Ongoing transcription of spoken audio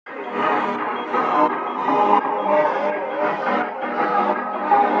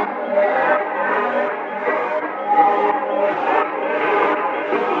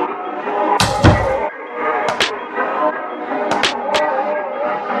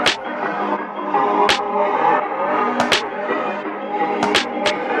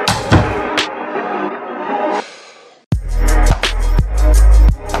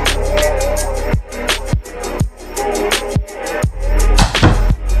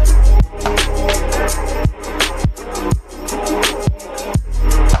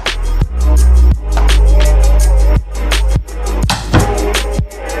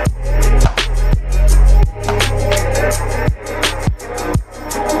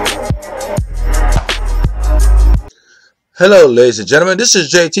Hello, ladies and gentlemen. This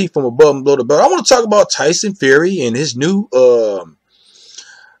is JT from Above and Below the Belt. I want to talk about Tyson Fury and his new, you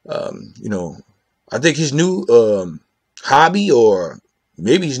know, I think his new hobby or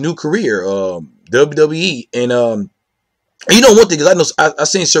maybe his new career, WWE. And one thing is I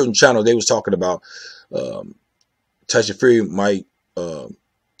seen certain channels they was talking about Tyson Fury might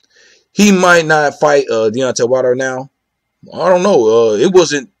he might not fight Deontay Wilder now. I don't know.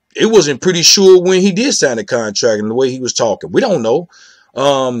 It wasn't pretty sure when he did sign the contract and the way he was talking. We don't know.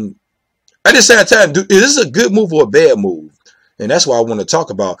 At the same time, is this a good move or a bad move? And that's what I want to talk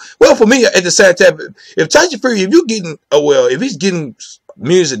about. Well, for me, at the same time, if Tyson Fury, if he's getting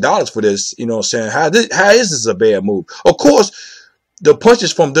millions of dollars for this, you know what I'm saying, how is this a bad move? Of course, the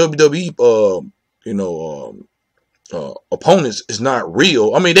punches from WWE, opponents is not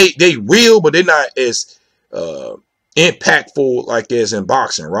real. I mean, they real, but they're not as impactful like as in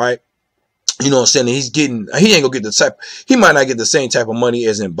boxing, right? You know what I'm saying? He ain't gonna get he might not get the same type of money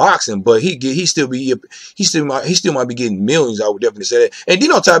as in boxing, but he still might be getting millions. I would definitely say that. And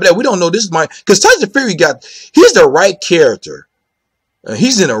on top of that, we don't know because Tyson Fury he's the right character. I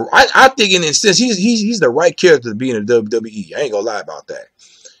think in a sense he's the right character to be in the WWE. I ain't gonna lie about that.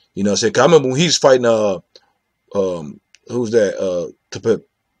 You know what I'm saying? 'Cause I remember when he was fighting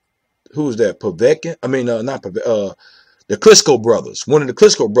who's that? Povetkin? I mean, not Povetkin. The Klitschko brothers, one of the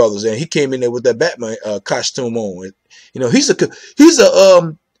Klitschko brothers, and he came in there with that Batman costume on. And, you know, he's an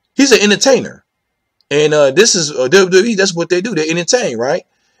entertainer, and this is WWE. That's what they do. They entertain, right?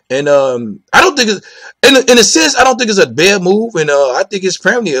 And I don't think it's in a sense. I don't think it's a bad move, and I think his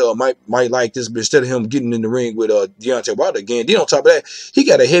family might like this. But instead of him getting in the ring with Deontay Wilder again, then on top of that, he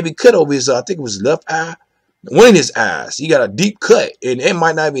got a heavy cut over his. I think it was his left eye. One of his eyes, he got a deep cut, and it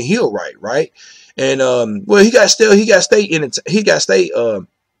might not even heal right? And well, he got to stay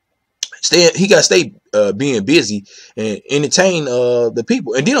being busy and entertain the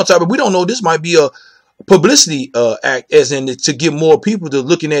people. And then on top of it, we don't know, this might be a publicity act, as in to get more people to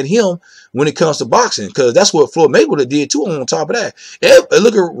looking at him when it comes to boxing, because that's what Floyd Mayweather did too. On top of that,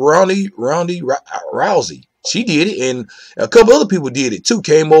 look at Ronda Rousey. She did it, and a couple other people did it too.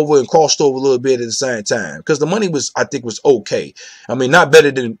 Came over and crossed over a little bit at the same time because the money I think was okay. I mean, not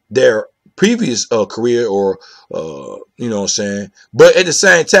better than their previous career or you know what I'm saying. But at the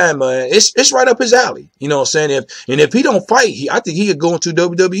same time, man, it's right up his alley. You know what I'm saying. If he don't fight, I think he could go into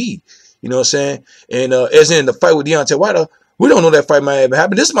WWE. You know what I'm saying. And as in the fight with Deontay Wilder, we don't know that fight might ever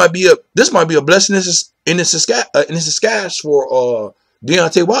happen. This might be a blessing in disguise for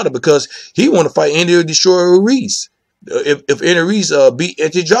Deontay Wilder, because he want to fight Andy or Destroyer Ruiz. If Andy Ruiz beat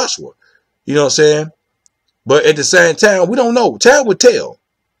Anthony Joshua, you know what I'm saying. But at the same time, we don't know. Time would tell.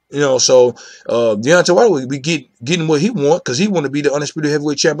 You know, so Deontay Wilder will be getting what he want, because he want to be the undisputed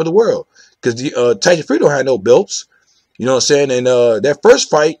heavyweight champion of the world. Because Tyson Fury don't have no belts. You know what I'm saying. And that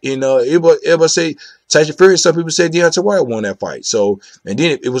first fight, everybody say Tyson Fury. Some people say Deontay Wilder won that fight. So, and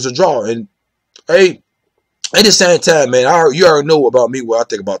then it was a draw. And hey, at the same time, man, you already know about me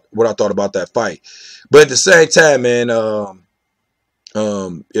what I thought about that fight. But at the same time, man,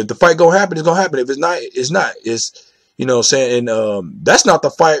 if the fight gonna happen, it's gonna happen. If it's not, it's not. It's, you know what I'm saying. And that's not the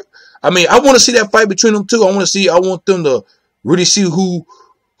fight. I mean, I want to see that fight between them two. I want them to really see who's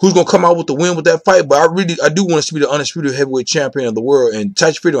gonna come out with the win with that fight. But I do want to be the undisputed heavyweight champion of the world. And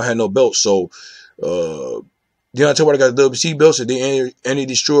Tyson Fury don't have no belt, so Deontay Wilder got the WC belts, and then Andy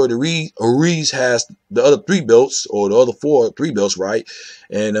Destroyer Ruiz has the other 3 belts, or the other 3 belts, right?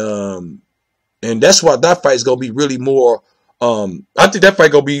 And that's why that fight is gonna be really more. I think that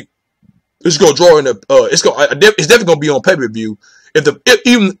fight gonna be. It's gonna draw in it's definitely gonna be on pay-per-view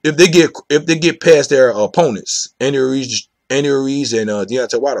if they get past their opponents, Andy Ruiz and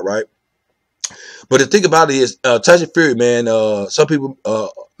Deontay Wilder, right? But the thing about it is, Tyson Fury, man, some people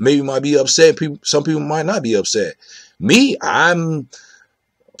maybe might be upset. Some people might not be upset. Me, I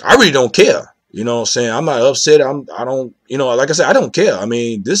really don't care. You know what I'm saying? I'm not upset. I don't, like I said, I don't care. I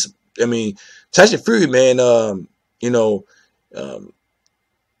mean, Tyson Fury, man,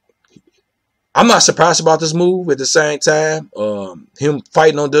 I'm not surprised about this move. At the same time, him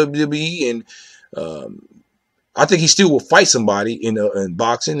fighting on WWE, and I think he still will fight somebody in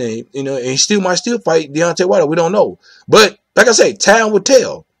boxing, and and he might still fight Deontay Wilder. We don't know, but like I say, time will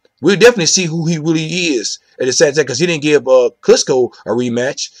tell. We'll definitely see who he really is at the same time, because he didn't give Klitschko a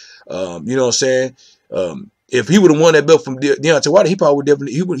rematch. You know what I'm saying? If he would have won that belt from Deontay Wilder, he probably never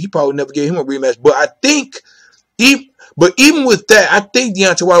gave him a rematch. But I think even with that, I think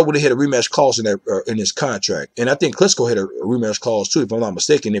Deontay Wilder would have had a rematch clause in his contract, and I think Klitschko had a rematch clause too, if I'm not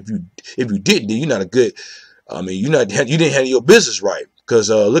mistaken. If you didn't, then you're not a good. I mean, you didn't handle your business right, because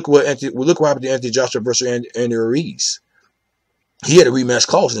look what happened to Anthony Joshua versus Andy Ruiz. he had a rematch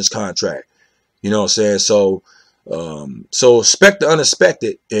clause in his contract. You know what I'm saying? So expect the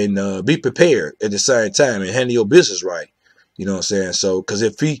unexpected and be prepared at the same time and handle your business right. You know what I'm saying? So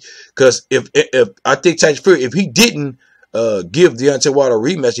if I think Tyson Fury, if he didn't give Deontay Wilder a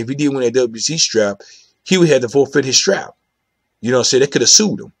rematch, if he did win that WBC strap, he would have to forfeit his strap. You know what I'm saying? They could have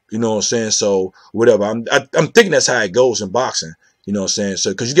sued him. You know what I'm saying? So whatever. I'm thinking that's how it goes in boxing. You know what I'm saying?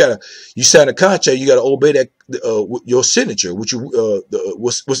 So because you sign a contract, you gotta obey that your signature, which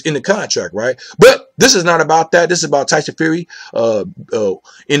was in the contract, right? But this is not about that. This is about Tyson Fury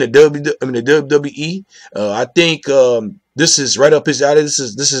in the WWE. I think this is right up his alley. This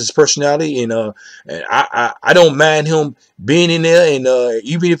is his personality, and I don't mind him being in there, and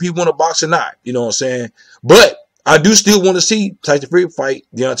even if he want to box or not, you know what I'm saying? But I do still want to see Tyson Fury fight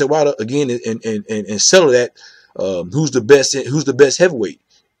Deontay Wilder again and settle that. Who's the best heavyweight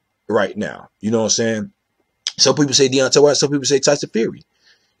right now? You know what I'm saying? Some people say Deontay Wilder, some people say Tyson Fury.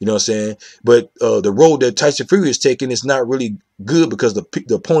 You know what I'm saying? But the road that Tyson Fury is taking is not really good because the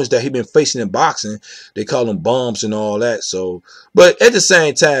opponents that he's been facing in boxing, they call them bombs and all that. So, but at the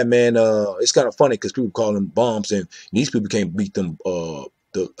same time, man, it's kind of funny because people call them bombs and these people can't beat them,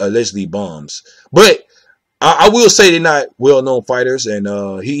 the allegedly bombs. But I will say they're not well-known fighters, and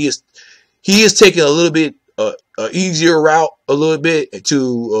he is taking a little bit easier route a little bit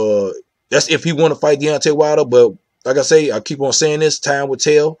to that's if he want to fight Deontay Wilder. But like I say, I keep on saying this, time will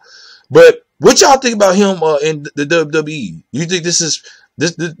tell. But what y'all think about him in the WWE? You think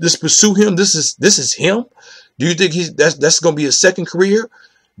this pursue him? This is him? Do you think that's gonna be his second career?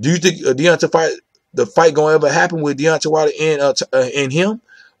 Do you think the fight gonna ever happen with Deontay Wilder and him?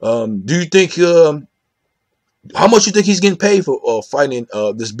 Do you think how much you think he's getting paid for fighting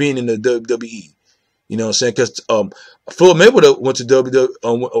this being in the WWE? You know what I'm saying? Because Floyd Mayweather went to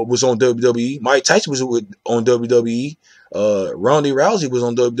was on WWE. Mike Tyson was on WWE. Ronda Rousey was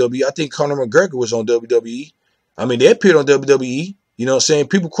on WWE. I think Conor McGregor was on WWE. I mean, they appeared on WWE. You know what I'm saying?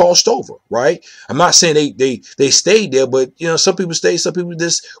 People crossed over, right? I'm not saying they stayed there, but you know, some people stayed, some people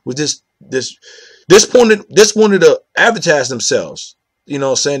just wanted to advertise themselves. You know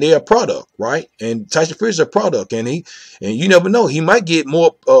what I'm saying? They're a product, right? And Tyson Fury is a product, and you never know. He might get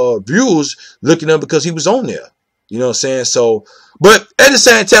more viewers looking at him because he was on there. You know what I'm saying? So, but at the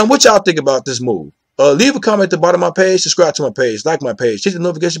same time, what y'all think about this move? Leave a comment at the bottom of my page, subscribe to my page, like my page, hit the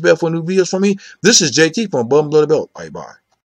notification bell for new videos from me. This is JT from Bum Below the Belt. All right, bye.